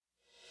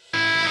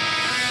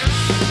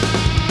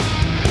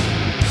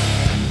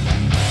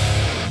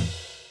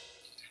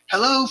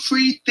Hello,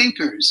 free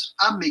thinkers.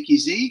 I'm Mickey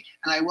Z,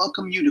 and I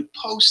welcome you to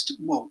Post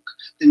Woke,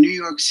 the New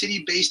York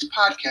City based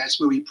podcast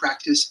where we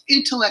practice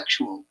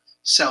intellectual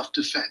self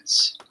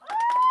defense.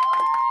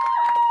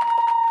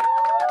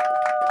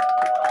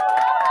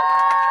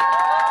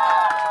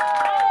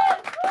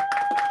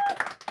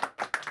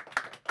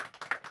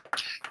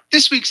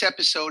 This week's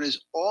episode is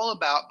all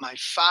about my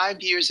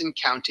 5 years and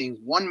counting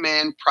one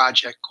man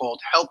project called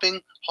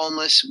Helping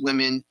Homeless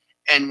Women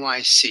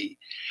NYC.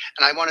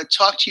 And I want to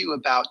talk to you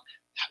about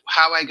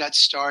how I got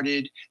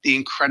started, the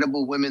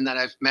incredible women that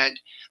I've met,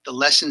 the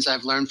lessons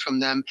I've learned from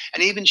them,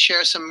 and even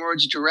share some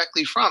words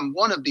directly from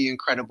one of the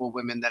incredible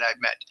women that I've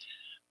met.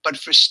 But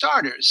for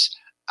starters,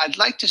 I'd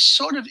like to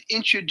sort of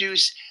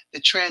introduce the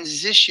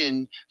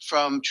transition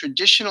from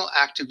traditional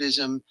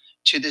activism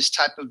to this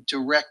type of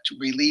direct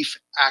relief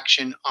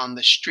action on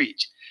the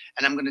street.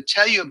 And I'm going to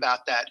tell you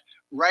about that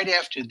right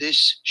after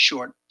this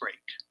short break.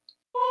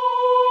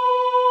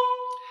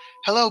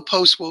 Hello,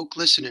 Post Woke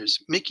listeners.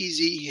 Mickey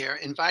Z here,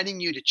 inviting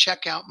you to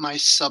check out my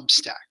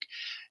Substack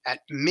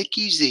at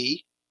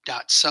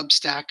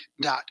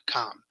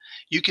mickeyz.substack.com.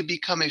 You can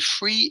become a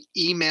free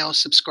email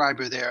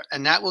subscriber there,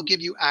 and that will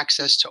give you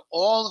access to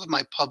all of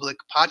my public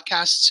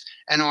podcasts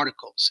and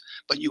articles.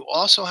 But you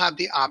also have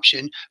the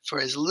option for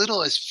as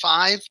little as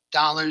 $5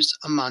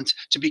 a month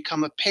to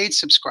become a paid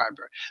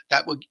subscriber.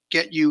 That will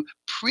get you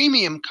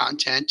premium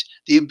content,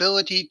 the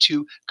ability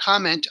to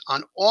comment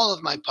on all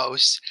of my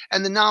posts,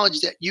 and the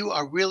knowledge that you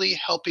are really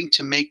helping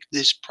to make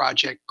this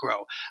project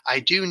grow. I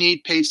do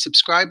need paid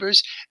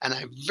subscribers, and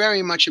I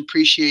very much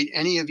appreciate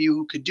any of you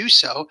who could do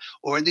so,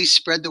 or at least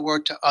spread the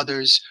word to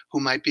others who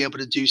might be able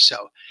to do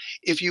so.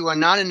 If you are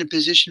not in a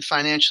position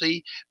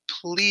financially,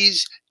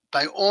 please,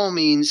 by all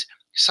means,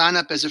 sign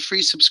up as a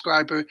free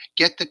subscriber,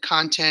 get the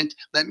content,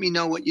 let me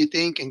know what you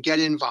think, and get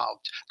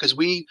involved, because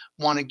we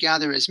want to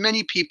gather as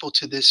many people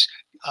to this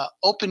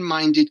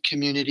open-minded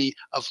community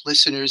of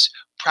listeners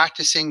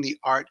practicing the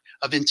art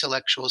of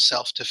intellectual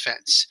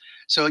self-defense.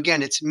 So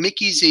again, it's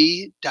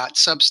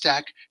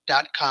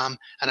mickeyz.substack.com,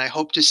 and I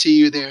hope to see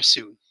you there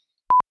soon.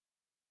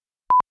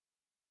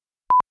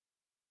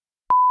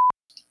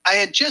 I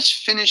had just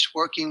finished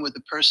working with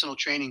a personal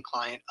training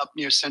client up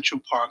near Central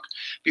Park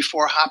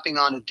before hopping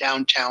on a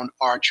downtown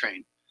R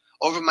train.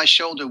 Over my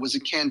shoulder was a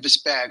canvas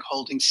bag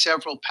holding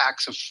several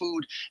packs of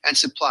food and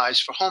supplies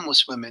for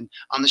homeless women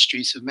on the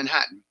streets of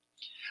Manhattan.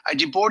 I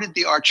deboarded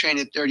the R train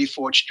at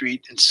 34th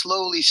Street and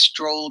slowly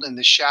strolled in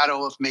the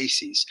shadow of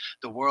Macy's,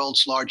 the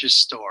world's largest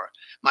store,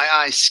 my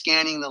eyes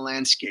scanning the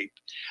landscape.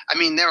 I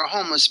mean, there are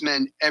homeless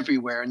men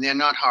everywhere, and they're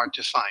not hard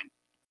to find.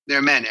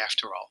 They're men,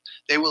 after all.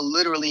 They will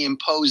literally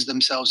impose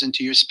themselves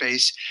into your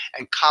space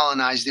and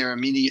colonize their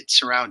immediate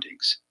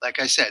surroundings.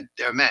 Like I said,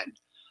 they're men.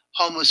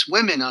 Homeless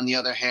women, on the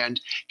other hand,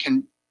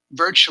 can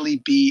virtually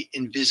be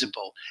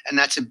invisible. And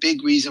that's a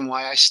big reason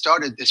why I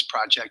started this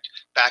project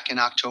back in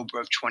October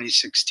of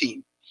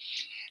 2016.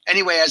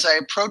 Anyway, as I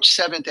approached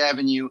 7th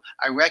Avenue,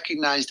 I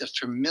recognized a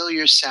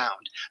familiar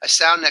sound, a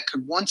sound that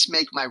could once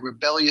make my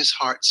rebellious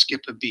heart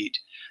skip a beat,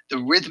 the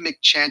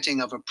rhythmic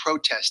chanting of a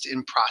protest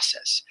in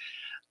process.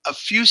 A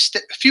few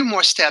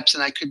more steps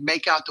and I could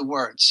make out the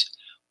words,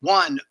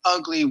 "One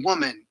ugly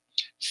woman,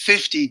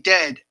 50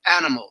 dead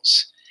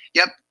animals."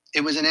 Yep,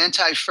 it was an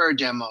anti-fur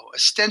demo,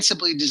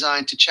 ostensibly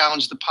designed to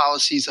challenge the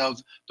policies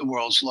of the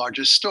world's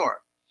largest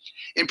store.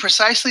 In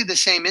precisely the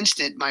same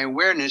instant, my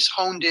awareness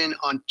honed in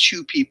on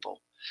two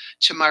people.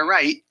 To my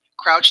right,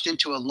 crouched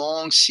into a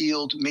long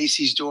sealed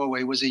Macy's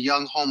doorway, was a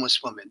young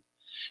homeless woman.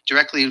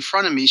 Directly in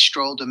front of me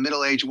strolled a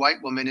middle-aged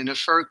white woman in a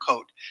fur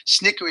coat,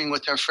 snickering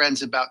with her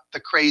friends about the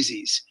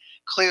crazies.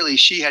 Clearly,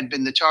 she had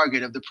been the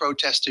target of the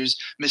protesters'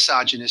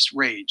 misogynist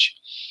rage.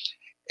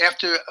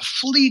 After a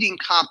fleeting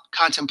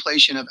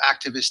contemplation of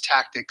activist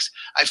tactics,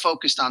 I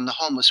focused on the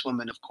homeless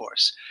woman, of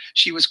course.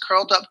 She was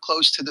curled up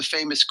close to the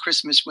famous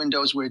Christmas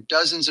windows where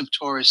dozens of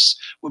tourists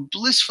were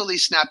blissfully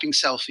snapping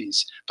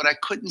selfies, but I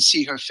couldn't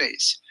see her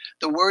face.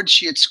 The words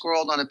she had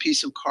scrawled on a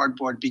piece of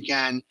cardboard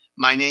began,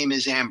 "My name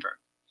is Amber."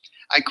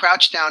 I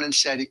crouched down and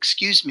said,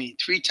 "Excuse me,"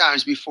 3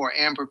 times before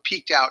Amber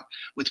peeked out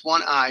with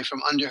one eye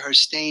from under her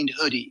stained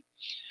hoodie.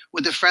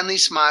 With a friendly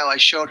smile, I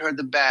showed her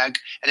the bag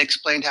and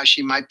explained how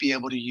she might be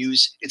able to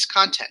use its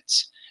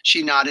contents.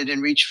 She nodded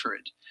and reached for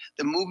it.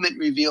 The movement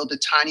revealed a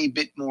tiny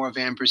bit more of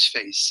Amber's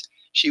face.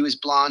 She was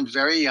blonde,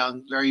 very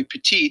young, very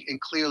petite, and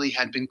clearly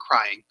had been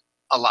crying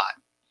a lot.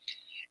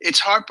 It's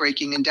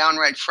heartbreaking and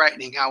downright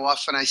frightening how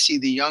often I see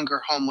the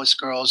younger homeless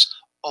girls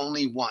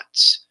only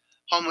once.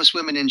 Homeless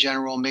women in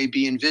general may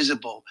be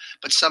invisible,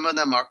 but some of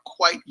them are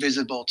quite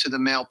visible to the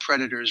male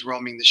predators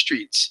roaming the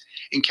streets.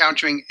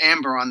 Encountering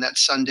Amber on that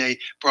Sunday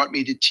brought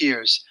me to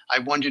tears. I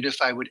wondered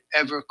if I would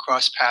ever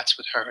cross paths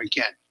with her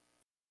again.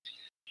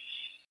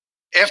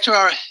 After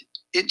our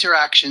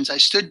interactions, I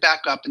stood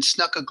back up and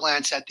snuck a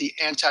glance at the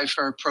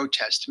anti-fur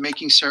protest,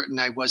 making certain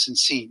I wasn't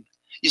seen.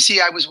 You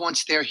see, I was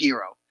once their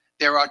hero.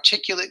 They're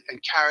articulate and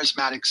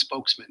charismatic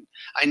spokesmen.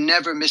 I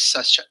never miss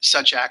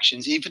such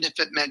actions, even if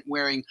it meant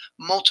wearing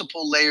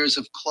multiple layers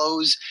of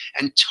clothes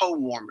and toe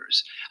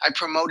warmers. I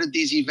promoted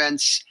these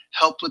events,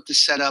 helped with the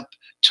setup,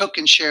 took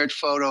and shared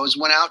photos,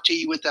 went out to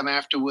eat with them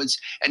afterwards,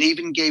 and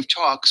even gave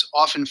talks,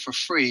 often for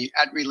free,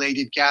 at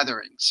related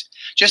gatherings.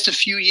 Just a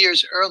few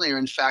years earlier,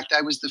 in fact,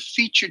 I was the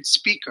featured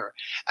speaker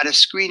at a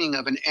screening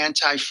of an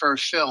anti fur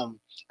film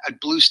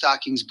at Blue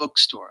Stockings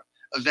Bookstore,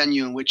 a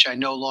venue in which I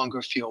no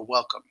longer feel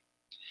welcome.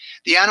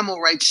 The animal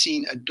rights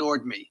scene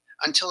adored me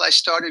until I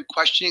started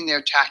questioning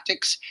their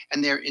tactics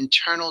and their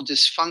internal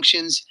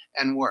dysfunctions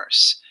and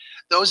worse.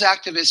 Those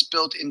activists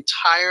built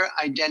entire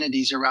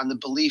identities around the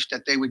belief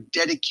that they were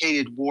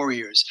dedicated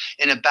warriors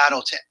in a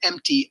battle to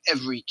empty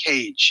every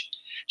cage.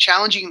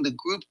 Challenging the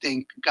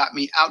groupthink got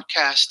me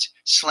outcast,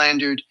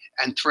 slandered,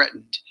 and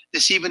threatened.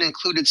 This even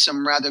included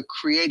some rather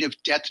creative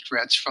death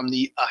threats from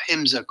the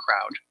Ahimsa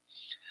crowd.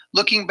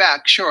 Looking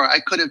back, sure,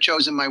 I could have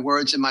chosen my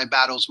words and my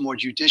battles more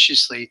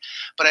judiciously,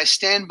 but I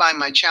stand by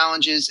my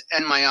challenges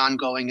and my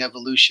ongoing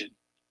evolution.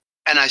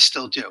 And I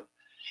still do.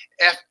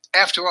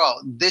 After all,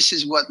 this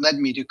is what led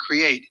me to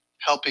create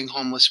Helping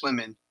Homeless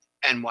Women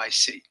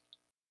NYC.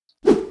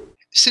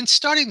 Since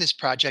starting this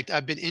project,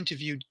 I've been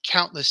interviewed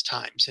countless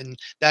times, and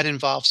that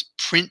involves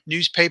print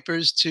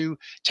newspapers to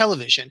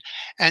television.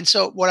 And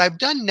so, what I've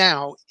done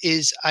now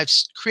is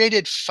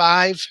created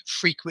 5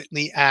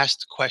 frequently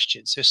asked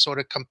questions. They're sort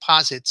of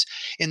composites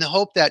in the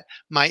hope that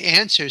my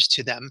answers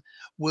to them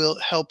will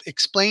help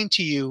explain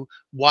to you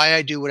why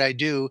I do what I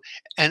do,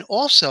 and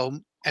also,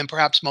 and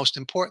perhaps most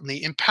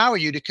importantly, empower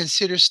you to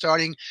consider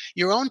starting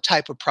your own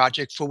type of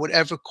project for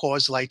whatever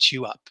cause lights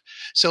you up.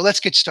 So,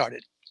 let's get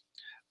started.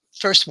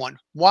 First one,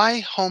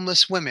 why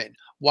homeless women?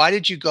 Why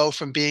did you go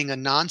from being a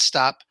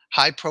nonstop,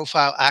 high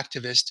profile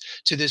activist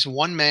to this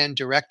one man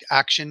direct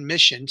action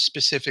mission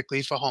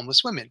specifically for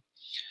homeless women?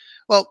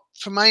 Well,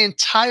 for my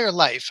entire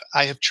life,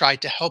 I have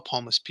tried to help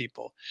homeless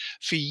people.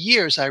 For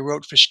years, I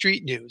wrote for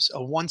Street News,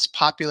 a once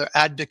popular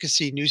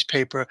advocacy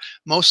newspaper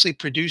mostly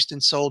produced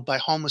and sold by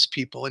homeless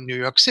people in New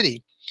York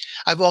City.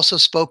 I've also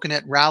spoken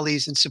at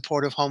rallies in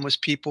support of homeless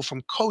people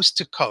from coast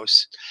to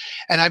coast.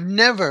 And I've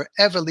never,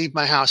 ever leave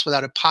my house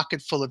without a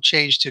pocket full of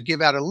change to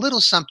give out a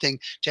little something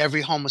to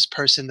every homeless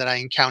person that I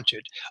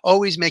encountered,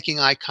 always making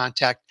eye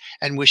contact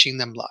and wishing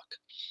them luck.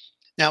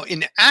 Now,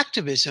 in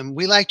activism,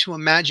 we like to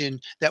imagine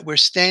that we're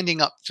standing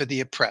up for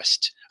the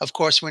oppressed. Of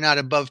course, we're not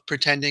above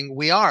pretending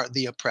we are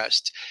the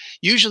oppressed.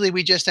 Usually,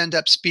 we just end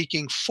up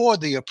speaking for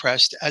the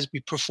oppressed as we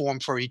perform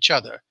for each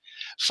other.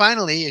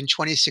 Finally, in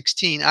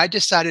 2016, I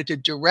decided to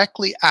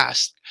directly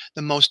ask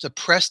the most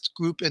oppressed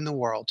group in the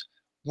world,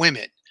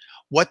 women,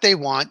 what they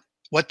want,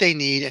 what they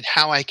need, and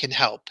how I can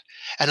help.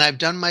 And I've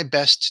done my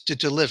best to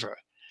deliver.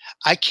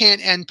 I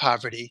can't end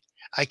poverty.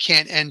 I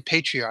can't end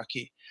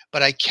patriarchy,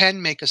 but I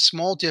can make a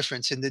small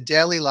difference in the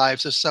daily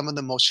lives of some of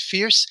the most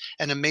fierce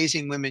and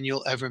amazing women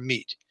you'll ever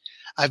meet.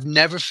 I've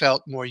never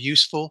felt more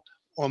useful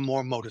or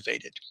more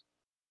motivated.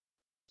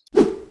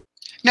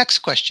 Next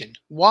question.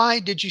 Why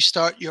did you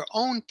start your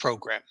own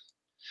program?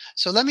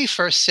 So let me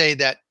first say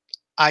that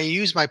I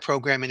use my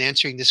program in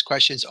answering these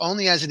questions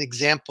only as an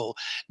example,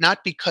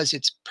 not because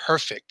it's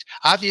perfect.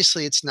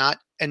 Obviously, it's not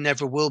and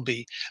never will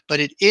be, but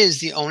it is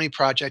the only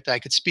project I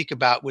could speak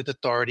about with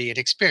authority and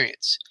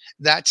experience.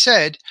 That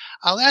said,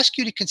 I'll ask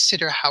you to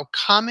consider how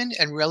common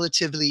and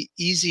relatively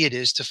easy it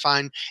is to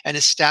find an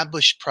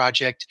established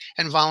project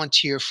and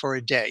volunteer for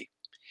a day.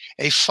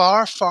 A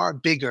far, far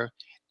bigger,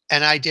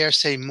 and I dare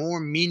say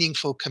more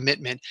meaningful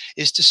commitment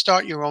is to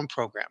start your own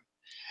program.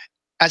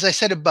 As I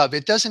said above,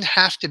 it doesn't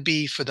have to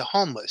be for the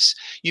homeless.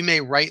 You may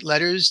write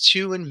letters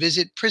to and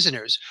visit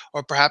prisoners,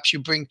 or perhaps you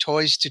bring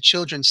toys to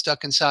children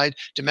stuck inside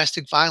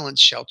domestic violence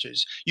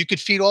shelters. You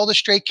could feed all the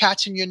stray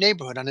cats in your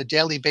neighborhood on a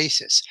daily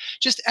basis.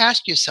 Just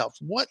ask yourself,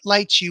 what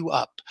lights you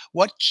up?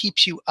 What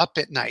keeps you up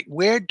at night?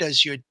 Where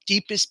does your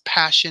deepest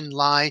passion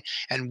lie?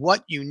 And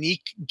what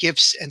unique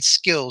gifts and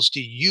skills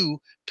do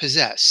you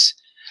possess?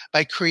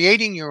 By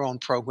creating your own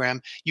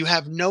program, you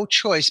have no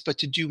choice but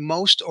to do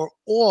most or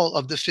all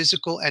of the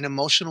physical and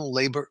emotional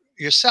labor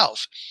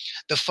yourself.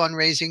 The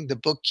fundraising, the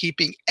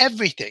bookkeeping,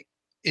 everything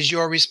is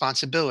your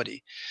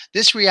responsibility.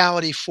 This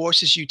reality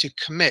forces you to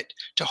commit,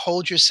 to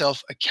hold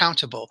yourself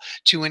accountable,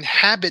 to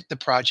inhabit the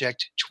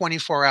project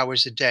 24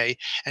 hours a day,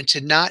 and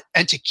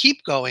to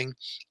keep going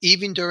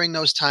even during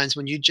those times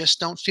when you just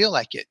don't feel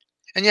like it.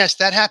 And yes,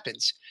 that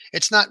happens.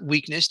 It's not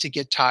weakness to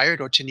get tired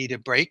or to need a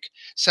break.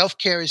 Self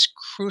care is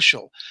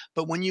crucial.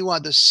 But when you are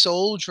the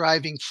sole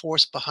driving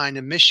force behind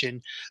a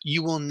mission,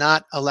 you will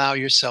not allow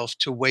yourself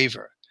to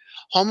waver.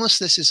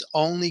 Homelessness is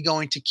only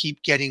going to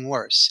keep getting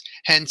worse.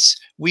 Hence,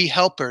 we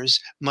helpers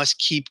must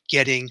keep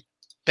getting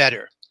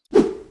better.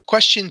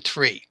 Question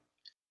 3.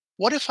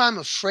 What if I'm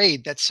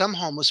afraid that some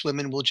homeless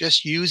women will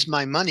just use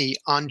my money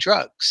on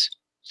drugs?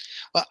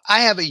 Well, I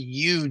have a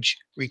huge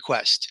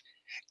request.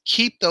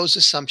 Keep those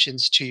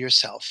assumptions to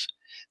yourself.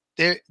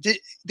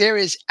 There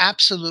is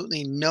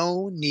absolutely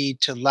no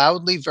need to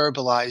loudly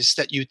verbalize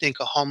that you think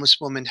a homeless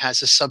woman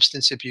has a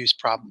substance abuse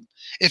problem.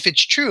 If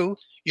it's true,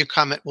 your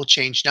comment will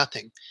change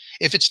nothing.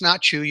 If it's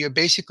not true, you're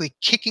basically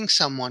kicking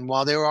someone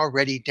while they're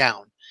already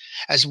down.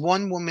 As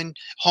one woman,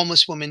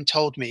 homeless woman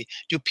told me,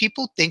 do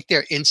people think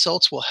their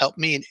insults will help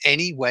me in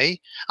any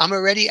way? I'm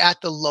already at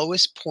the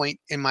lowest point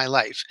in my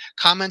life.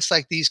 Comments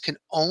like these can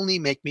only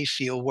make me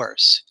feel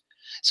worse.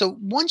 So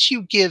once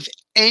you give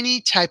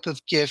any type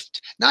of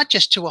gift, not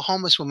just to a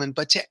homeless woman,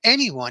 but to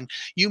anyone,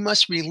 you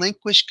must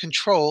relinquish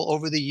control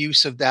over the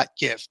use of that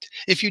gift.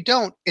 If you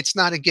don't, it's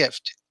not a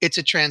gift, it's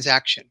a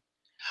transaction.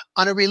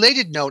 On a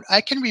related note, I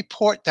can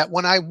report that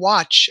when I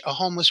watch a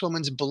homeless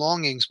woman's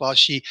belongings while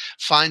she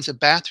finds a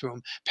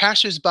bathroom,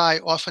 passersby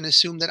often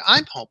assume that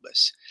I'm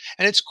homeless.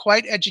 And it's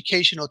quite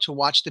educational to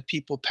watch the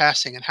people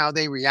passing and how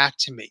they react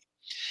to me.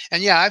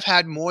 And yeah, I've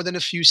had more than a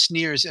few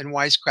sneers and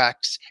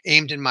wisecracks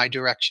aimed in my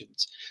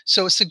directions.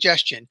 So, a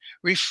suggestion: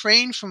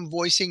 refrain from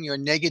voicing your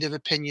negative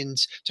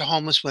opinions to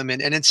homeless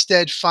women and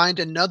instead find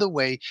another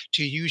way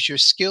to use your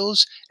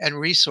skills and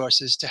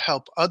resources to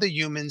help other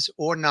humans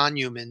or non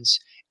humans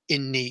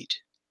in need.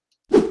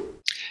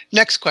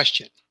 Next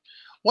question: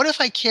 what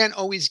if I can't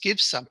always give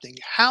something?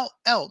 How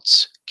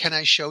else can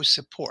I show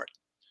support?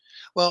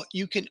 Well,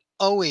 you can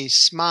always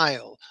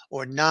smile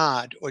or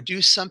nod or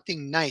do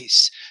something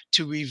nice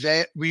to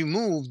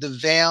remove the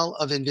veil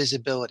of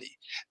invisibility.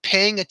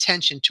 Paying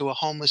attention to a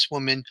homeless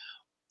woman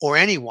or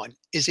anyone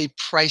is a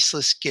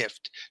priceless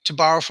gift. To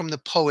borrow from the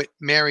poet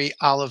Mary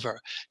Oliver,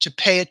 to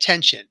pay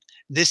attention,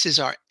 this is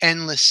our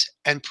endless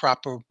and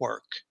proper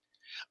work.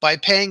 By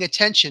paying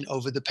attention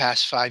over the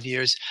past 5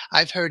 years,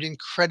 I've heard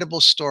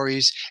incredible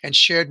stories and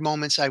shared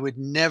moments I would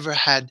never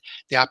had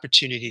the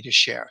opportunity to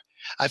share.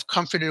 I've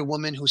comforted a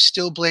woman who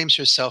still blames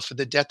herself for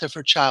the death of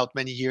her child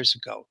many years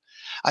ago.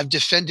 I've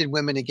defended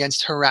women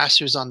against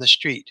harassers on the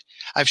street.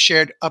 I've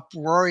shared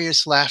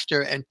uproarious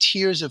laughter and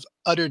tears of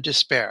utter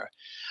despair.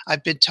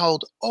 I've been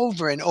told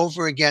over and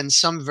over again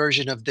some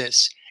version of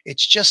this.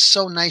 It's just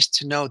so nice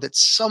to know that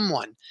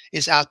someone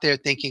is out there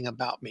thinking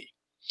about me.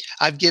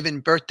 I've given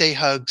birthday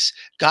hugs,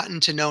 gotten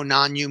to know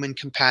non human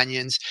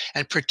companions,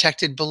 and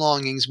protected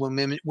belongings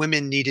when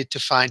women needed to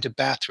find a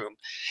bathroom.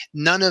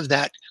 None of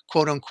that,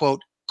 quote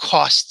unquote,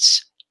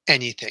 costs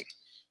anything.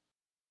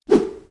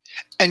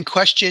 And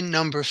question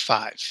number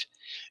 5: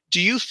 do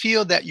you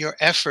feel that your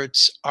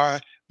efforts are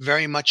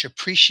very much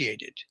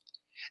appreciated?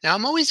 Now,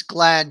 I'm always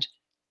glad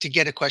to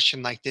get a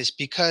question like this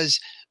because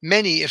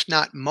many, if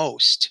not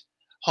most,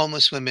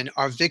 homeless women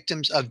are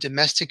victims of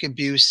domestic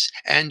abuse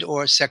and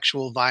or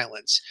sexual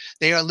violence.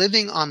 They are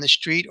living on the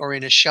street or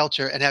in a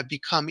shelter and have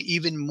become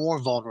even more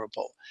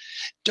vulnerable.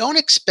 Don't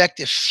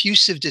expect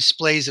effusive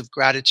displays of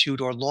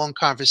gratitude or long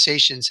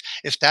conversations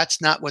if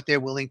that's not what they're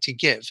willing to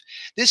give.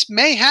 This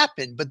may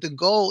happen, but the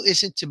goal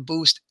isn't to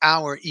boost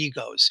our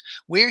egos.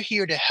 We're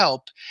here to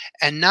help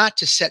and not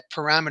to set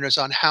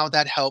parameters on how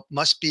that help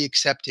must be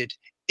accepted,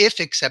 if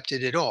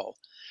accepted at all.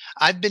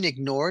 I've been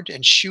ignored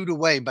and shooed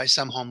away by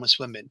some homeless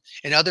women.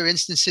 In other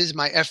instances,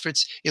 my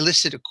efforts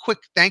elicit a quick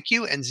thank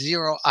you and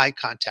zero eye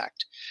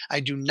contact. I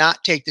do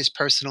not take this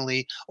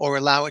personally or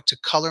allow it to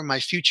color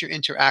my future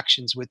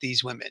interactions with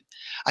these women.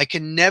 I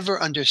can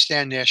never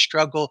understand their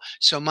struggle,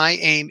 so my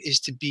aim is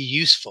to be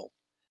useful,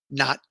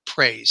 not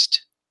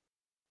praised.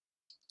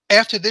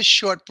 After this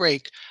short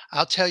break,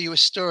 I'll tell you a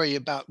story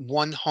about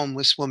one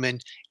homeless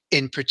woman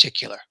in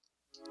particular.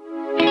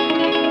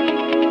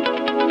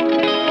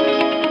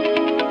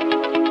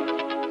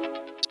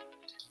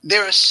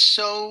 There are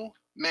so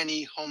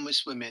many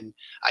homeless women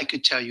I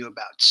could tell you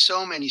about,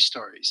 so many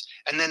stories.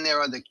 And then there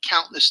are the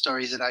countless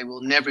stories that I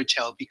will never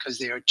tell because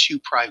they are too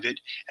private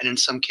and in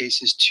some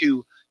cases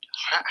too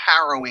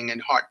harrowing and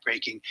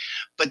heartbreaking.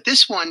 But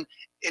this one,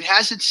 it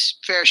has its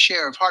fair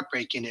share of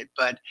heartbreak in it.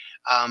 But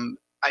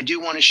I do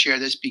want to share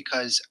this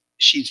because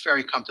she's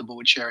very comfortable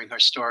with sharing her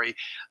story.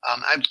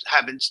 I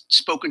haven't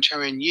spoken to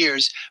her in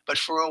years, but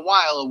for a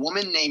while, a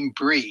woman named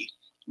Bree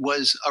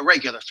was a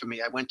regular for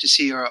me. I went to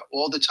see her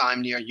all the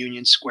time near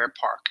Union Square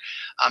Park.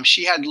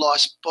 She had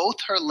lost both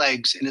her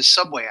legs in a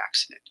subway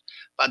accident.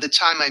 By the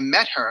time I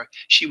met her,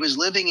 she was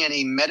living in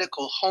a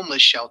medical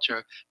homeless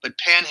shelter, but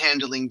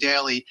panhandling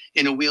daily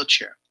in a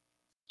wheelchair.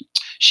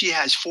 She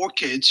has 4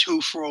 kids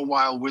who, for a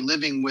while, were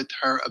living with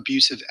her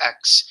abusive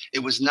ex. It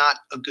was not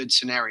a good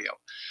scenario.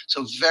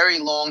 So, very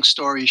long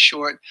story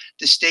short,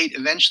 the state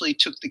eventually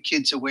took the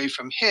kids away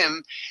from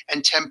him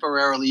and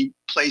temporarily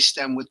placed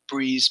them with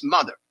Bree's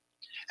mother.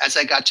 As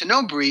I got to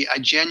know Bree, I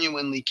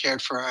genuinely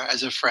cared for her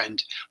as a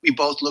friend. We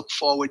both looked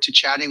forward to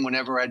chatting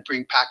whenever I'd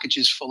bring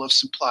packages full of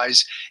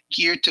supplies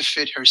geared to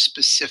fit her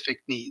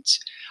specific needs.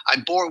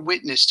 I bore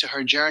witness to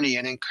her journey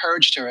and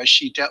encouraged her as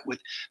she dealt with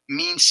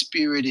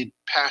mean-spirited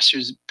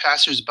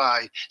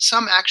passersby,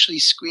 some actually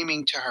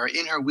screaming to her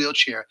in her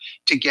wheelchair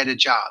to get a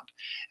job.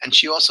 And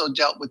she also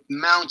dealt with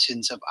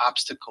mountains of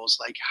obstacles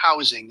like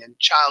housing and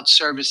child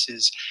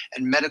services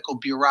and medical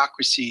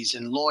bureaucracies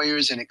and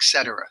lawyers and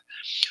etc.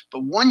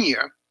 But one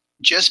year,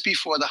 just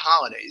before the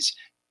holidays,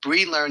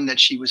 Bree learned that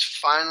she was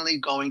finally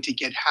going to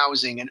get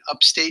housing in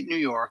upstate New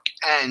York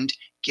and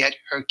get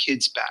her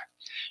kids back.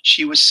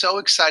 She was so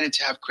excited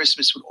to have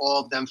Christmas with all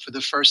of them for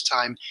the first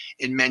time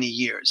in many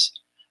years.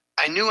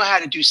 I knew I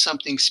had to do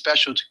something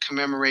special to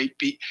commemorate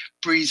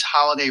Bree's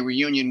holiday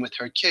reunion with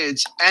her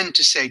kids and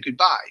to say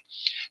goodbye.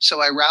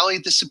 So I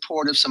rallied the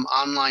support of some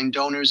online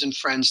donors and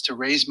friends to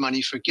raise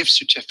money for gift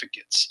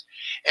certificates.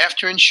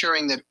 After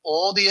ensuring that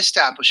all the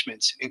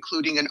establishments,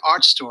 including an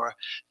art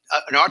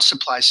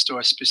supply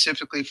store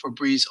specifically for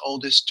Bree's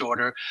oldest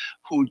daughter,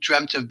 who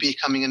dreamt of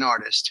becoming an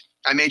artist,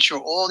 I made sure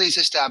all these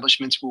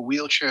establishments were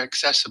wheelchair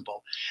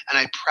accessible, and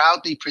I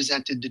proudly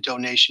presented the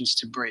donations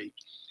to Bree.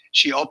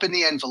 She opened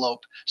the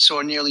envelope,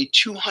 saw nearly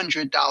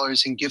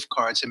 $200 in gift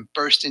cards, and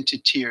burst into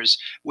tears,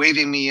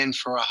 waving me in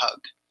for a hug.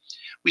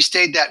 We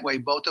stayed that way,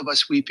 both of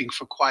us weeping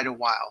for quite a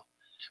while.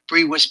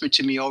 Bree whispered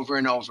to me over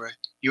and over,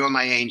 "You're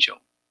my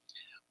angel."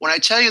 When I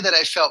tell you that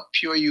I felt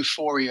pure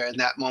euphoria in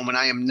that moment,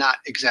 I am not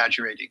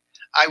exaggerating.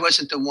 I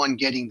wasn't the one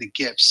getting the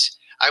gifts.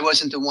 I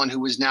wasn't the one who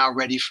was now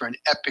ready for an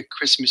epic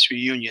Christmas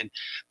reunion,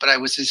 but I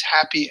was as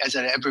happy as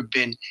I'd ever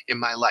been in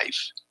my life.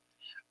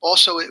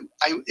 Also,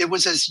 it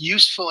was as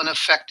useful and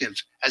effective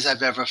as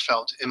I've ever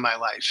felt in my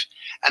life.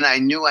 And I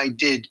knew I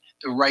did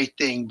the right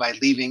thing by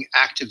leaving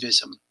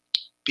activism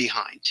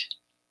behind.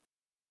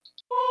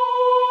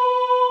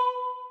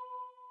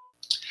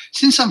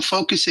 Since I'm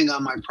focusing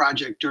on my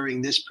project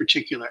during this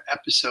particular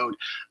episode,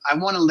 I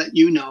want to let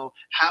you know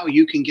how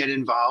you can get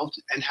involved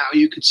and how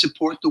you could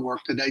support the work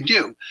that I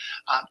do.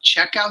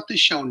 Check out the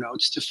show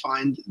notes to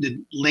find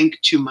the link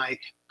to my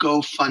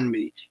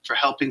GoFundMe for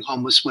Helping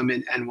Homeless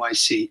Women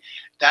NYC.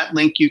 That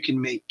link, you can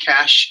make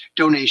cash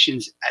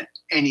donations at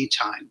any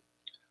time.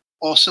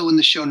 Also in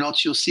the show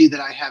notes, you'll see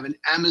that I have an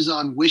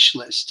Amazon wish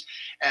list,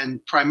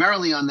 and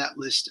primarily on that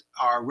list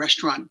are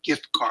restaurant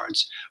gift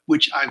cards,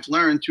 which I've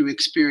learned through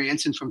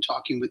experience and from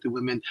talking with the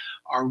women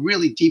are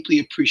really deeply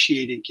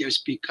appreciated gifts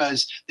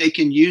because they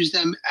can use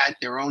them at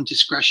their own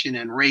discretion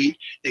and rate.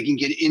 They can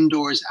get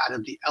indoors out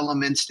of the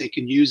elements. They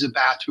can use a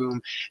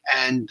bathroom,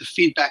 and the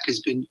feedback has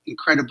been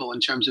incredible in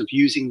terms of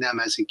using them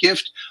as a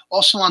gift.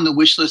 Also on the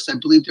wish list, I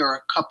believe there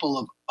are a couple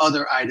of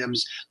other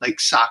items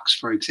like socks,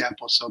 for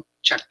example, so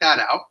check that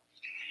out.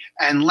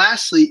 And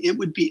lastly, it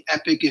would be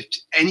epic if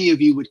any of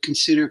you would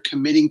consider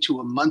committing to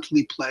a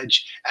monthly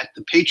pledge at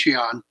the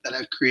Patreon that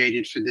I've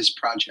created for this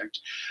project.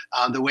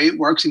 The way it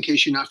works, in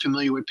case you're not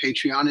familiar with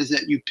Patreon, is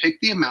that you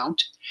pick the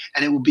amount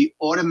and it will be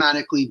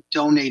automatically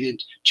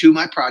donated to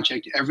my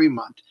project every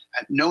month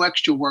at no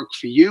extra work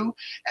for you.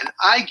 And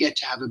I get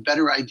to have a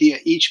better idea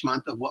each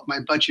month of what my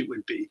budget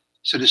would be.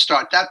 So to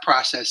start that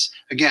process,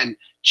 again,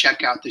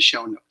 check out the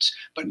show notes.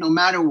 But no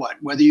matter what,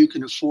 whether you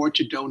can afford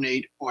to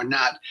donate or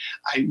not,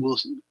 I will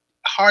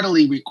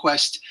heartily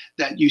request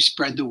that you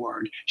spread the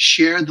word.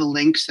 Share the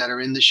links that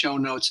are in the show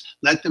notes.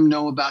 Let them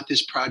know about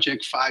this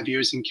project, 5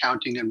 years and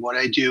counting, and what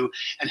I do,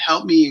 and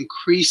help me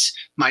increase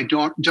my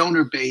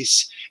donor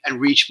base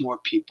and reach more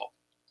people.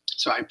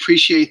 So I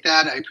appreciate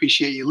that. I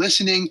appreciate you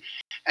listening,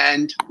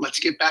 and let's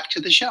get back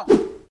to the show.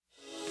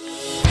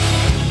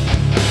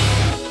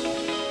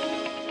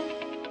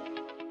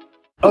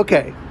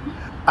 Okay,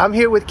 I'm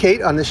here with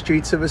Kate on the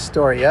streets of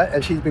Astoria,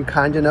 and she's been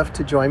kind enough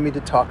to join me to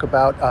talk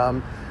about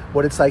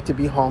what it's like to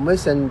be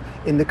homeless, and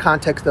in the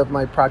context of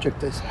my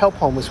project is Help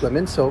Homeless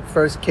Women. So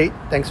first, Kate,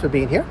 thanks for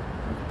being here.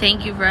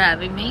 Thank you for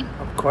having me.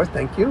 Of course,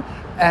 thank you.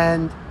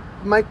 And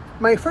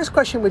my first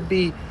question would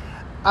be,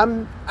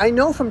 I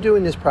know from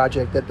doing this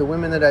project that the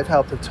women that I've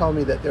helped have told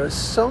me that there are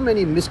so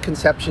many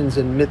misconceptions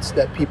and myths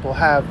that people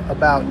have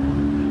about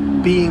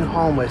being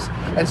homeless.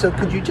 And so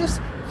could you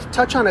just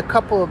touch on a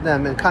couple of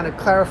them and kind of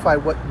clarify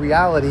what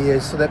reality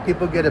is so that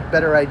people get a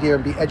better idea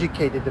and be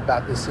educated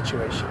about this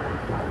situation?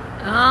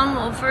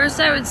 Well, first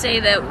I would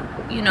say that,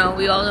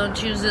 we all don't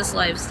choose this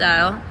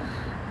lifestyle,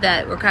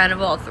 that we're kind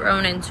of all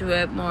thrown into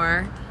it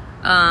more.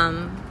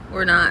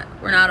 We're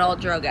not all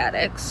drug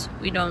addicts.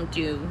 We don't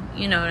do,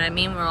 you know what I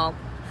mean?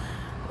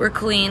 We're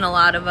clean, a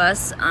lot of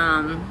us.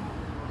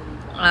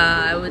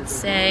 I would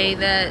say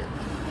that.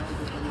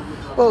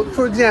 Well,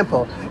 for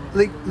example,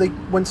 like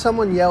when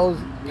someone yells,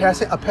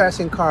 a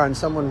passing car, and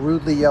someone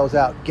rudely yells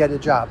out, "Get a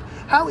job."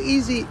 How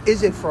easy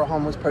is it for a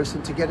homeless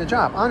person to get a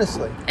job,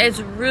 honestly? It's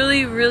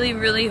really, really,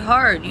 really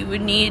hard. You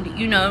would need,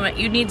 you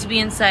need to be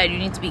inside. You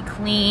need to be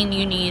clean.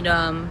 You need,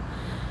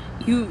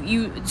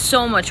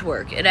 so much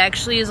work. It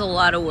actually is a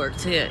lot of work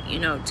to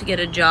get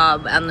a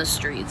job on the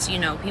streets.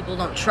 People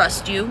don't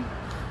trust you.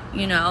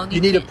 You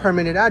need a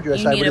permanent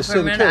address, I would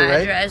assume, too, right? You need a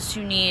permanent address.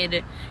 You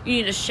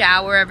need a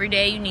shower every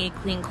day. You need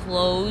clean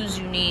clothes.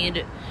 You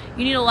need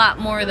a lot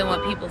more than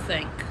what people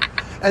think.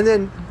 And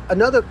then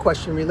another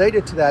question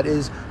related to that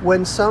is,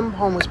 when some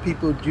homeless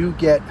people do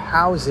get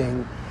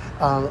housing,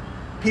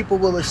 people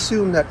will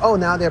assume that,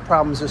 now their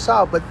problems are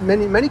solved. But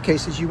many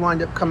cases, you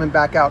wind up coming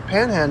back out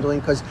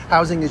panhandling because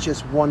housing is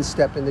just one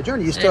step in the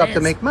journey. You still have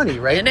to make money,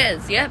 right? It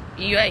is, yep.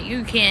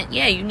 You can't,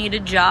 you need a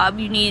job.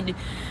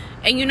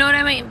 And you know what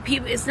I mean?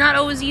 It's not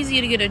always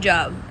easy to get a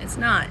job. It's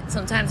not.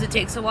 Sometimes it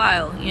takes a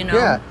while,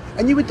 Yeah.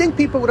 And you would think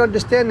people would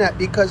understand that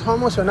because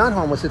homeless or not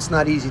homeless, it's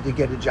not easy to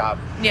get a job.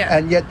 Yeah.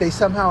 And yet they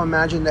somehow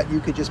imagine that you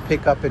could just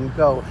pick up and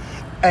go.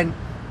 And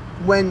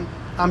when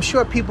I'm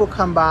sure people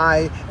come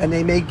by and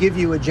they may give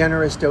you a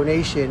generous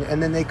donation,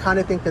 and then they kind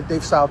of think that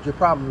they've solved your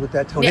problem with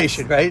that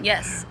donation, Yes. right?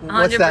 Yes,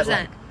 What's that 100%.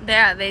 like?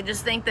 Yeah, they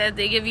just think that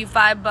they give you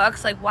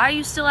 $5, like, why are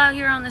you still out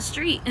here on the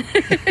street?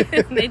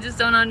 They just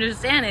don't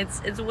understand.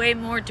 It's way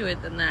more to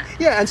it than that.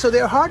 Yeah, and so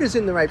their heart is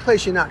in the right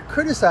place. You're not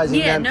criticizing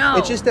them. No.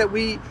 It's just that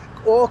we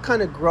all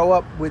kind of grow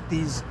up with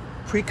these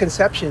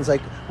preconceptions.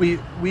 Like we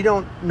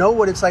don't know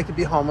what it's like to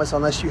be homeless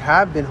unless you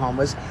have been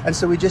homeless, and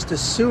so we just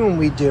assume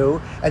we do.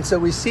 And so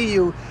we see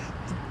you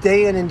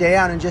day in and day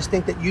out and just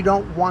think that you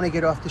don't want to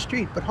get off the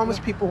street, but homeless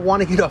people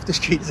want to get off the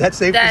street. Is that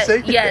safe to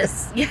say?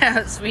 Yes,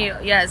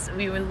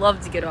 we would love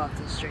to get off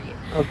the street.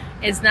 Okay.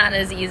 It's not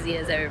as easy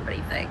as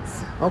everybody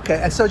thinks. Okay,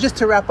 and so just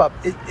to wrap up,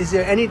 is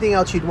there anything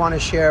else you'd want to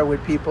share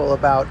with people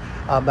about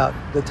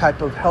the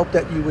type of help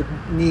that you would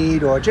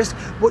need, or just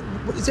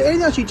is there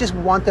anything else you just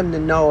want them to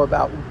know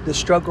about the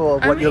struggle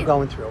of what you're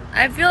going through?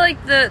 I feel like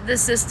the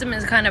system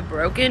is kind of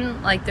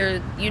broken. Like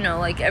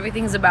like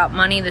everything's about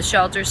money. The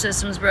shelter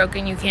system's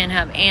broken. You can't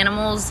have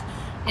animals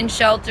in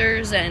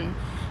shelters, and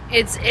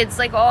it's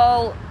like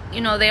all.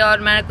 They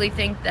automatically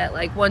think that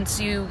like once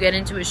you get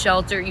into a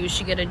shelter, you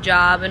should get a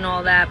job and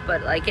all that.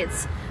 But like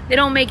they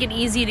don't make it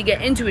easy to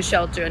get into a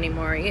shelter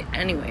anymore,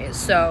 anyways.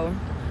 So.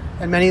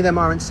 And many of them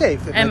aren't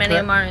safe. And many of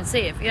them aren't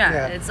safe.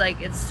 Yeah. It's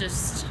like it's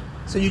just.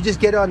 So you just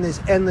get on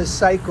this endless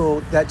cycle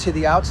that to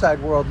the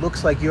outside world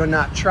looks like you're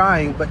not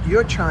trying, but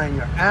you're trying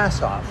your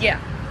ass off. Yeah.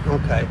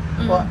 Okay.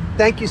 Mm-hmm. Well,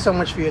 thank you so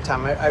much for your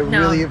time. I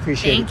really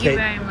appreciate it, Kate.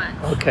 Thank you very much.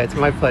 Okay, it's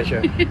my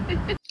pleasure.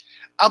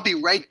 I'll be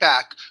right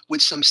back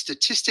with some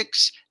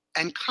statistics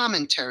and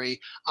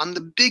commentary on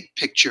the big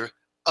picture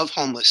of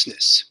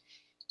homelessness.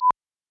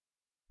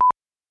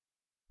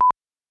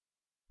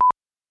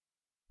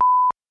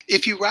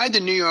 If you ride the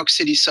New York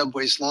City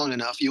subways long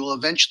enough, you will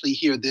eventually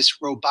hear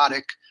this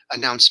robotic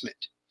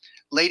announcement.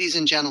 Ladies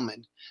and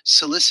gentlemen,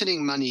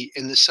 soliciting money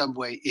in the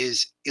subway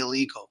is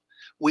illegal.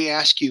 We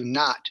ask you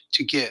not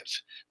to give.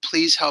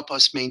 Please help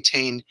us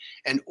maintain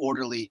an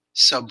orderly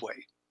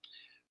subway.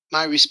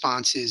 My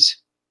response is,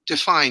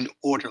 define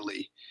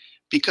orderly.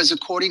 Because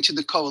according to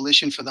the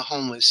Coalition for the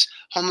Homeless,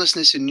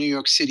 homelessness in New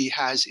York City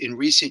has in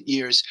recent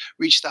years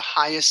reached the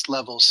highest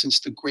level since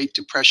the Great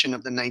Depression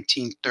of the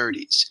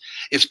 1930s.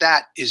 If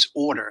that is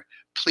order,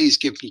 please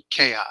give me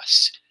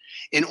chaos.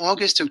 In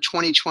August of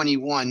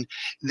 2021,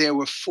 there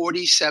were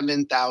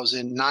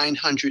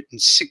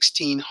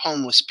 47,916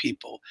 homeless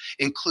people,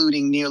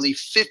 including nearly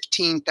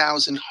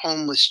 15,000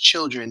 homeless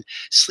children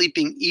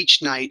sleeping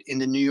each night in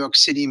the New York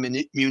City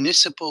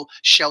municipal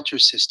shelter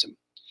system.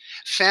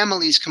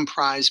 Families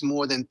comprise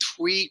more than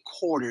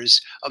 3/4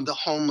 of the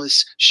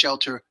homeless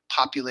shelter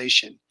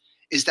population.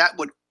 Is that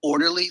what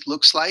orderly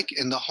looks like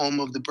in the home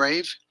of the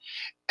brave?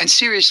 And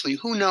seriously,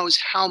 who knows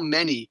how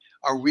many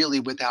are really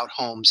without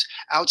homes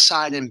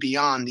outside and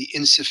beyond the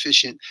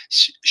insufficient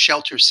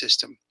shelter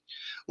system?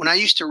 When I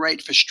used to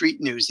write for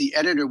Street News, the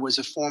editor was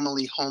a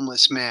formerly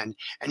homeless man,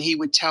 and he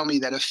would tell me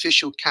that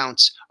official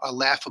counts are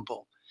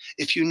laughable.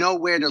 If you know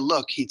where to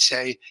look, he'd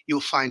say,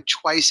 you'll find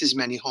twice as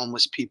many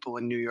homeless people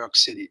in New York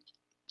City.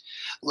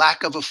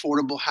 Lack of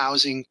affordable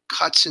housing,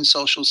 cuts in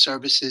social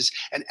services,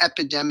 an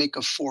epidemic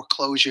of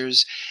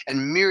foreclosures,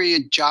 and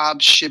myriad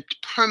jobs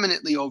shipped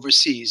permanently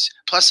overseas,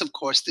 plus, of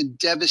course, the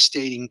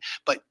devastating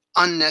but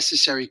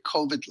unnecessary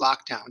COVID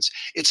lockdowns.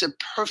 It's a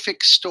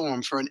perfect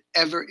storm for an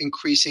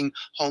ever-increasing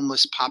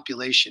homeless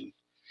population.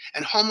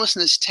 And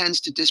homelessness tends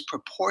to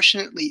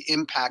disproportionately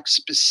impact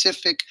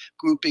specific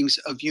groupings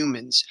of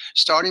humans,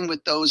 starting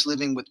with those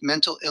living with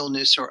mental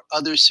illness or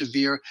other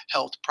severe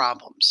health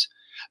problems.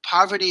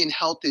 Poverty and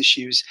health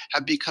issues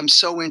have become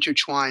so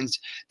intertwined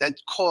that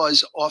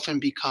cause often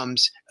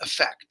becomes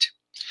effect.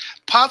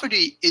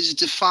 Poverty is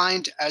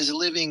defined as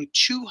living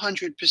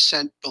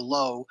 200%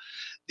 below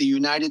the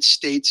United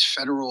States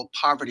federal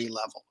poverty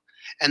level,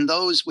 and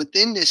those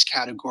within this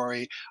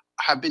category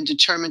have been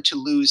determined to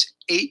lose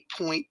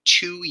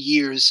 8.2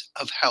 years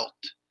of health.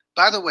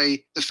 By the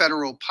way, the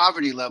federal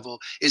poverty level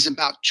is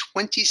about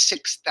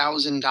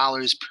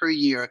 $26,000 per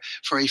year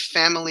for a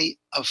family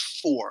of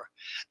 4.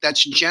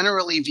 That's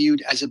generally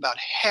viewed as about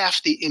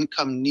half the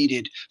income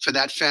needed for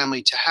that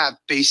family to have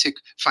basic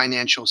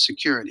financial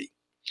security.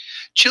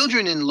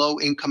 Children in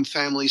low-income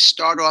families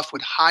start off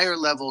with higher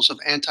levels of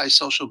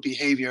antisocial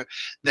behavior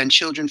than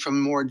children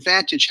from more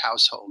advantaged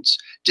households.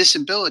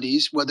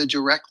 Disabilities, whether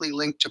directly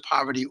linked to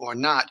poverty or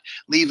not,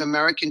 leave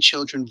American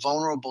children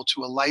vulnerable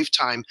to a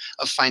lifetime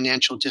of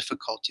financial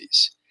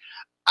difficulties.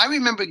 I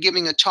remember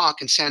giving a talk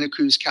in Santa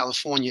Cruz,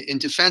 California, in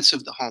defense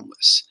of the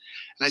homeless.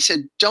 And I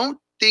said, don't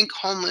think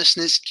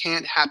homelessness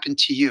can't happen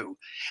to you.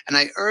 And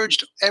I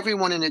urged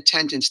everyone in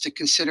attendance to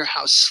consider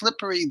how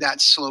slippery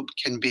that slope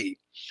can be.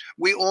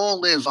 We all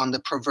live on the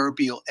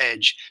proverbial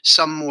edge,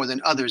 some more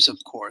than others,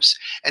 of course,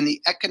 and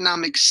the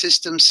economic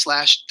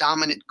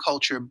system/dominant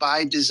culture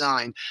by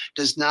design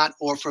does not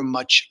offer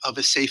much of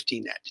a safety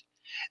net.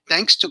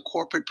 Thanks to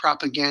corporate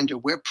propaganda,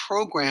 we're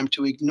programmed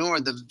to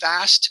ignore the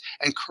vast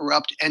and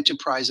corrupt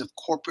enterprise of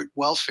corporate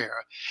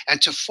welfare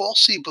and to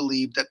falsely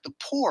believe that the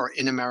poor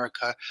in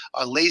America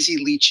are lazy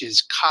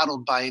leeches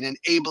coddled by an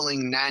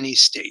enabling nanny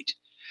state.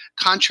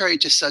 Contrary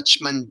to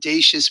such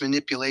mendacious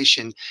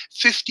manipulation,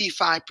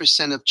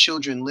 55% of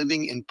children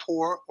living in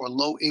poor or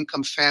low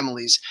income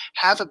families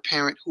have a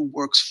parent who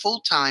works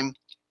full time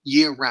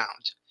year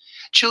round.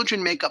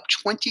 Children make up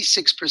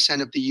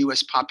 26% of the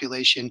US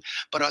population,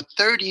 but are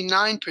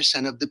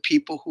 39% of the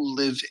people who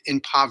live in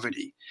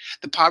poverty.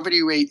 The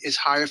poverty rate is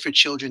higher for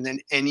children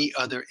than any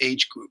other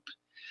age group.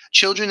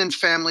 Children and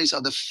families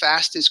are the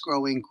fastest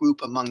growing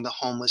group among the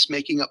homeless,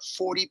 making up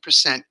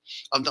 40%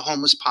 of the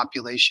homeless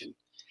population.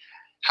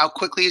 How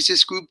quickly is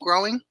this group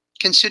growing?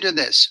 Consider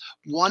this: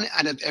 1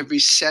 out of every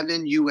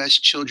 7 US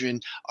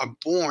children are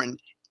born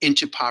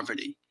into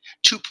poverty.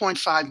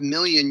 2.5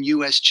 million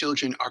US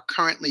children are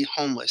currently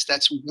homeless.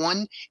 That's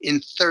 1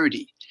 in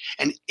 30.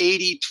 And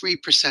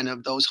 83%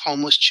 of those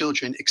homeless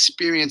children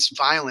experience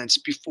violence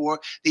before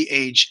the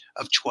age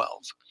of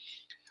 12.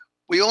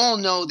 We all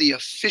know the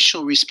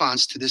official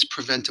response to this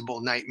preventable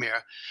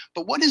nightmare,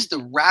 but what is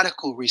the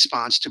radical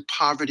response to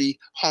poverty,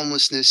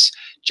 homelessness,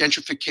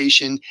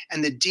 gentrification,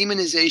 and the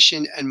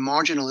demonization and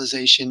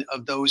marginalization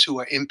of those who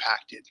are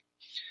impacted?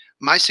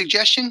 My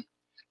suggestion: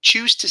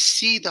 choose to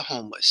see the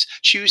homeless,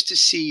 choose to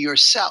see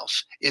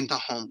yourself in the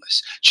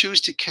homeless,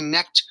 choose to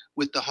connect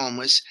with the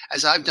homeless,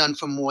 as I've done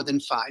for more than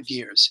 5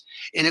 years.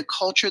 In a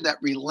culture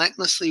that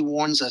relentlessly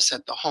warns us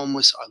that the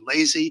homeless are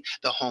lazy,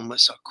 the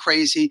homeless are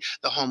crazy,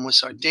 the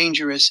homeless are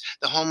dangerous,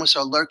 the homeless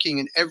are lurking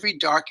in every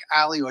dark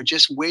alley or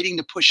just waiting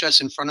to push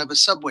us in front of a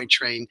subway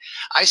train,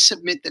 I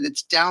submit that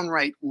it's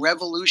downright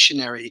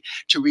revolutionary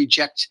to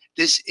reject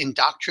this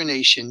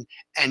indoctrination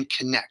and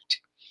connect.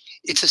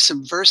 It's a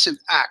subversive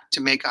act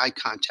to make eye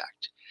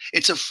contact.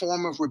 It's a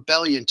form of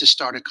rebellion to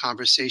start a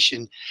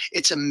conversation.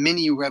 It's a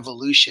mini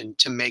revolution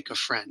to make a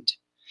friend.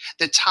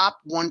 The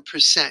top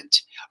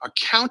 1% are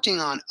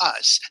counting on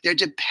us. They're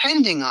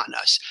depending on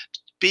us,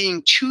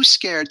 being too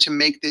scared to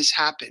make this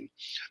happen.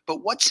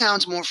 But what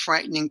sounds more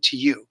frightening to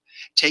you?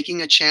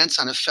 Taking a chance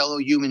on a fellow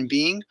human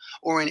being,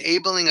 or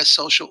enabling a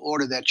social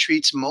order that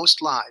treats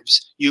most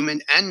lives,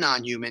 human and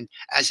non-human,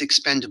 as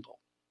expendable?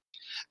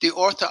 The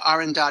author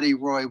Arundhati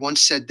Roy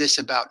once said this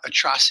about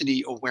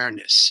atrocity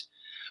awareness.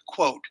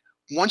 Quote,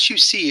 "Once you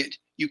see it,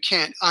 you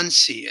can't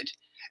unsee it.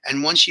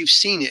 And once you've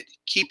seen it,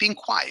 keeping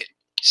quiet,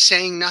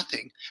 saying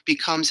nothing,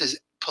 becomes as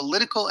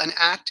political an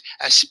act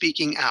as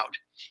speaking out.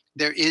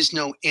 There is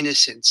no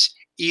innocence.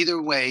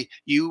 Either way,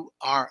 you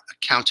are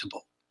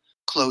accountable."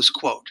 Close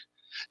quote.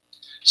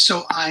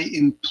 So I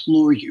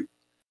implore you,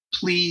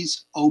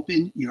 please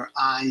open your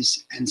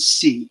eyes and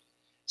see.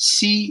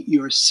 See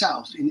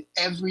yourself in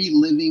every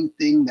living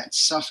thing that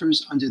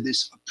suffers under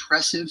this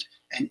oppressive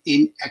and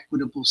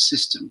inequitable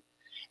system.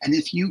 And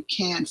if you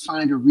can't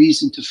find a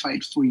reason to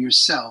fight for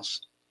yourself,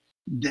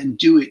 then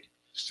do it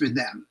for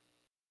them.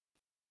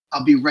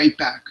 I'll be right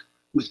back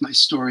with my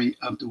story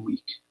of the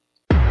week.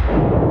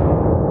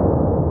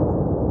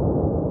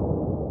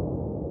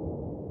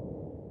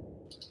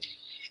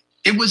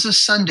 It was a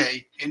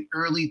Sunday in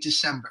early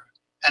December,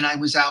 and I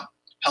was out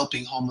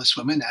helping homeless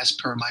women as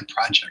per my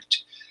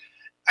project.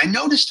 I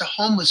noticed a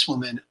homeless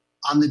woman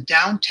on the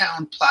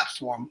downtown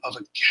platform of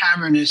a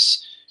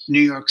cavernous New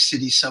York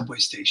City subway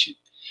station.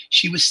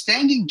 She was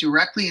standing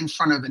directly in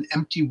front of an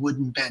empty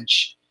wooden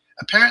bench,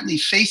 apparently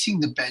facing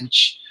the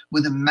bench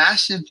with a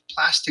massive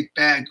plastic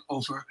bag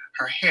over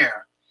her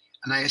hair,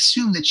 and I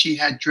assumed that she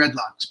had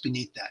dreadlocks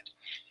beneath that.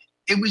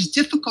 It was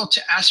difficult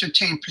to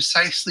ascertain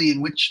precisely in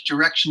which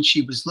direction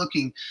she was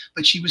looking,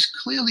 but she was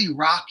clearly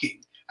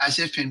rocking, as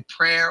if in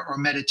prayer or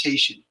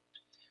meditation.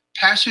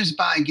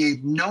 Passers-by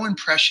gave no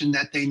impression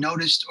that they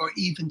noticed or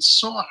even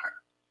saw her.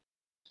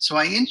 So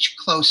I inched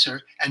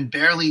closer and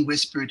barely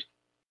whispered,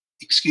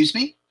 "Excuse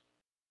me?"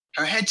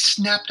 Her head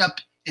snapped up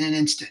in an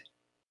instant.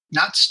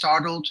 Not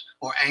startled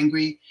or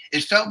angry,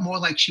 it felt more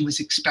like she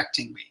was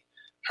expecting me.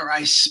 Her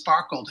eyes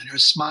sparkled and her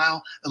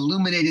smile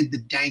illuminated the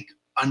dank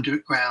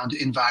underground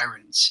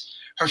environs.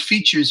 Her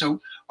features are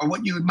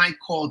what you might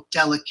call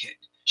delicate.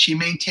 She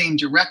maintained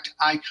direct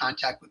eye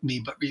contact with me,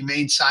 but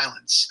remained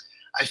silent.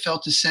 I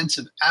felt a sense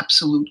of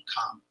absolute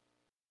calm.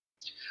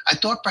 "I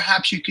thought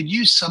perhaps you could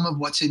use some of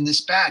what's in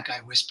this bag,"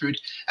 I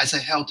whispered as I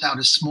held out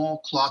a small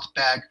cloth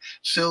bag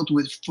filled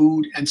with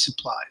food and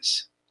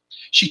supplies.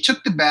 She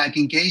took the bag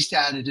and gazed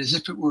at it as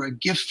if it were a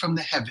gift from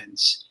the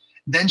heavens.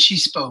 Then she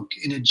spoke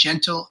in a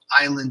gentle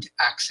island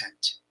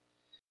accent.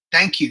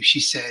 "Thank you,"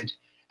 she said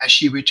as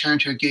she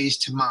returned her gaze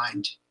to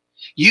mine.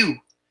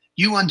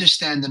 You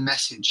understand the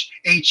message.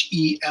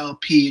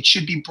 HELP. It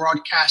should be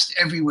broadcast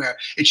everywhere.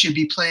 It should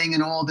be playing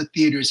in all the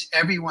theaters.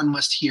 Everyone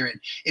must hear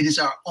it. It is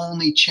our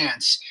only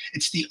chance.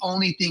 It's the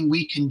only thing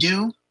we can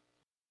do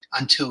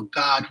until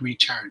God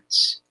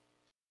returns."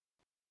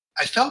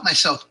 I felt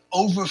myself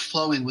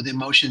overflowing with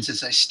emotions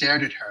as I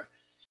stared at her.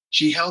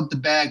 She held the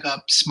bag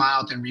up,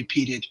 smiled, and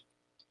repeated,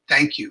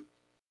 "Thank you."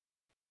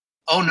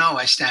 "Oh no,"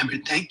 I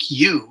stammered, "thank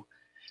you."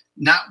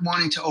 Not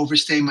wanting to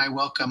overstay my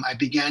welcome, I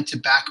began to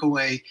back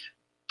away,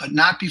 but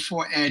not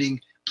before adding,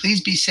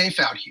 "Please be safe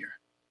out here."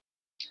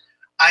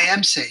 "I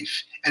am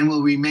safe and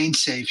will remain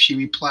safe," she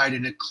replied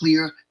in a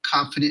clear,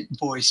 confident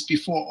voice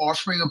before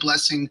offering a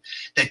blessing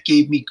that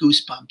gave me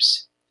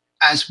goosebumps.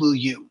 "As will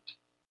you."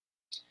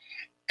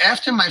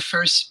 After my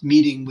first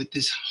meeting with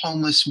this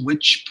homeless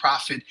witch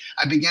prophet,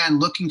 I began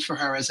looking for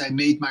her as I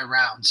made my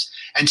rounds.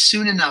 And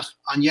soon enough,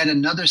 on yet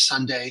another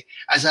Sunday,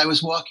 as I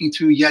was walking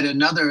through yet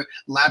another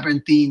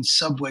labyrinthine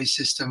subway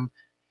system,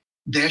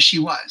 there she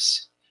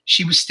was.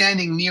 She was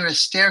standing near a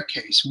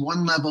staircase,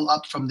 one level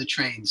up from the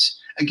trains.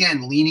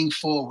 Again, leaning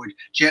forward,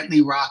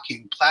 gently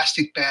rocking,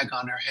 plastic bag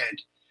on her head.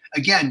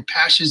 Again,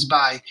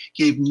 passers-by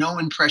gave no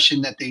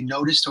impression that they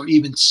noticed or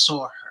even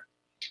saw her.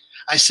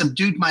 I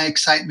subdued my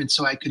excitement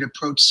so I could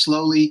approach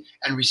slowly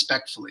and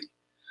respectfully.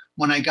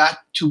 When I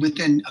got to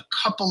within a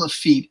couple of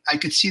feet, I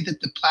could see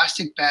that the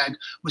plastic bag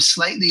was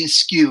slightly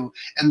askew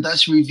and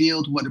thus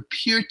revealed what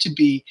appeared to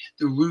be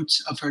the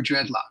roots of her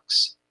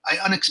dreadlocks. I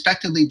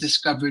unexpectedly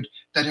discovered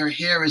that her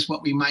hair is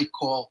what we might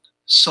call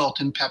salt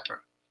and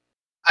pepper.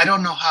 I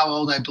don't know how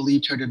old I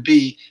believed her to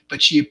be,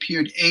 but she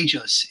appeared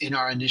ageless in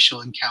our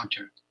initial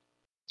encounter.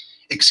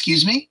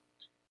 "Excuse me?"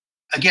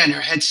 Again,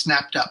 her head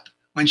snapped up.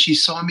 When she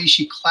saw me,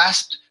 she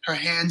clasped her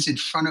hands in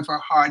front of her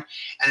heart,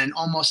 and an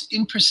almost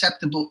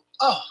imperceptible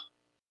 "oh"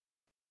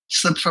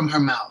 slipped from her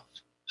mouth.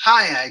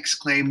 "Hi," I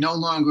exclaimed, no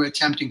longer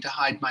attempting to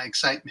hide my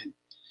excitement.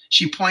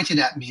 She pointed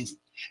at me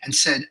and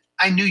said,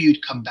 "I knew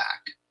you'd come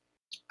back."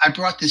 "I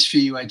brought this for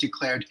you," I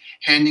declared,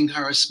 handing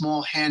her a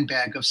small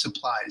handbag of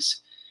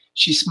supplies.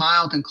 She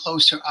smiled and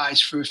closed her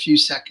eyes for a few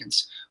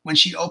seconds. When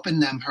she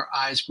opened them, her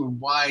eyes were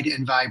wide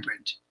and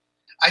vibrant.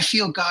 "I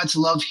feel God's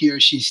love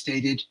here," she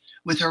stated.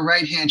 With her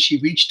right hand, she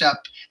reached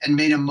up and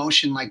made a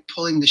motion like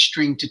pulling the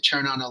string to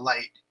turn on a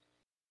light.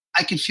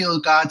 "I can feel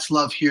God's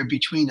love here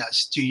between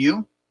us. Do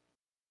you?"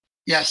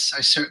 "Yes,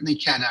 I certainly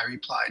can," I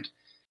replied.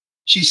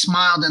 She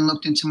smiled and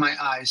looked into my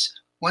eyes.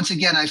 Once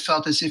again, I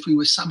felt as if we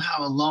were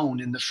somehow alone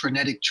in the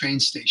frenetic train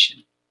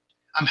station.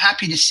 "I'm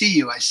happy to see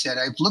you," I said.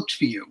 "I've looked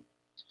for you."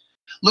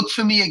 "Look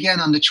for me again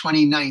on the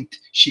 29th,"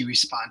 she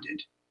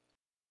responded.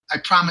 "I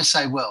promise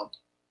I will."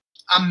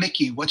 "I'm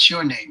Mickey. What's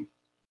your name?"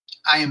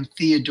 "I am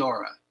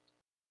Theodora."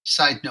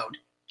 Side note,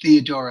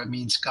 Theodora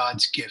means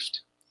God's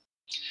gift.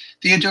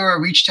 Theodora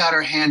reached out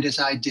her hand as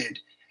I did.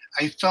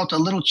 I felt a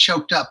little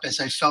choked up as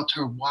I felt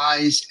her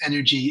wise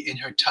energy in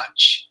her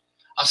touch.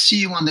 "I'll see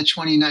you on the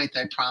 29th,"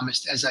 I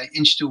promised as I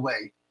inched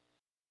away.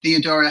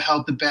 Theodora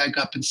held the bag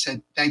up and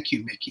said, "Thank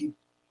you, Mickey."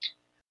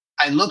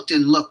 I looked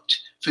and looked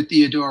for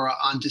Theodora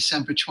on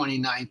December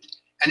 29th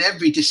and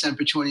every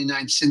December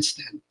 29th since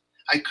then.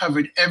 I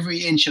covered every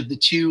inch of the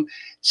two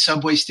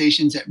subway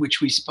stations at which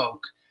we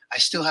spoke. I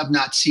still have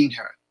not seen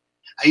her.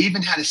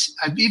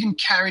 I've even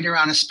carried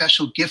around a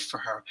special gift for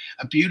her,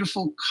 a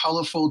beautiful,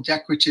 colorful,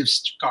 decorative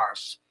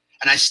scarf.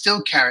 And I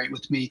still carry it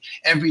with me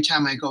every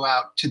time I go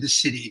out to the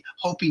city,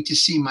 hoping to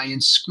see my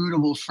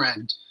inscrutable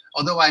friend.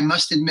 Although I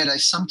must admit, I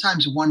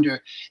sometimes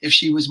wonder if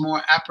she was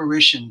more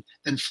apparition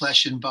than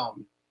flesh and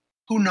bone.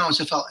 Who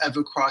knows if I'll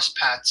ever cross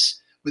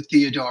paths with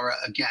Theodora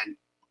again?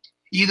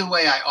 Either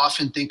way, I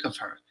often think of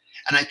her,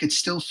 and I could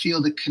still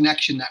feel the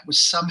connection that was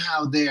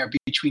somehow there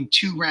between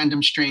two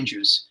random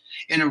strangers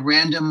in a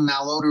random,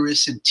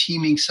 malodorous, and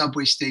teeming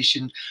subway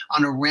station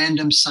on a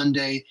random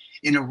Sunday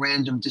in a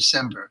random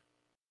December.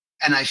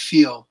 And I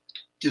feel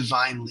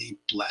divinely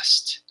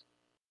blessed.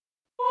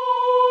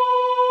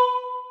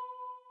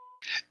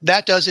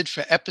 That does it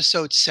for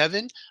episode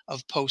 7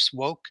 of Post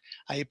Woke.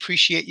 I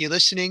appreciate you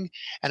listening,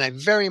 and I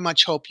very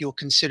much hope you'll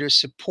consider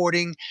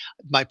supporting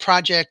my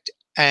project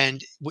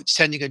and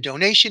sending a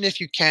donation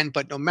if you can.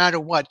 But no matter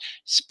what,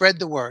 spread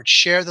the word,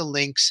 share the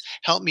links,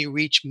 help me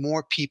reach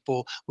more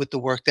people with the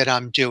work that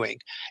I'm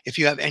doing. If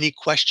you have any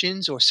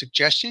questions or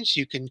suggestions,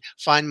 you can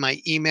find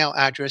my email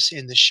address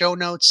in the show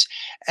notes.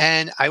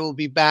 And I will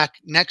be back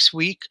next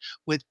week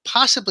with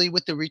possibly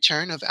with the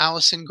return of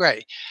Allison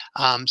Gray.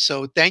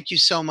 So thank you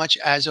so much,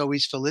 as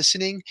always, for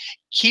listening.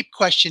 Keep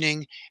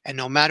questioning, and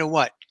no matter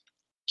what,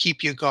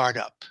 keep your guard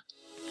up.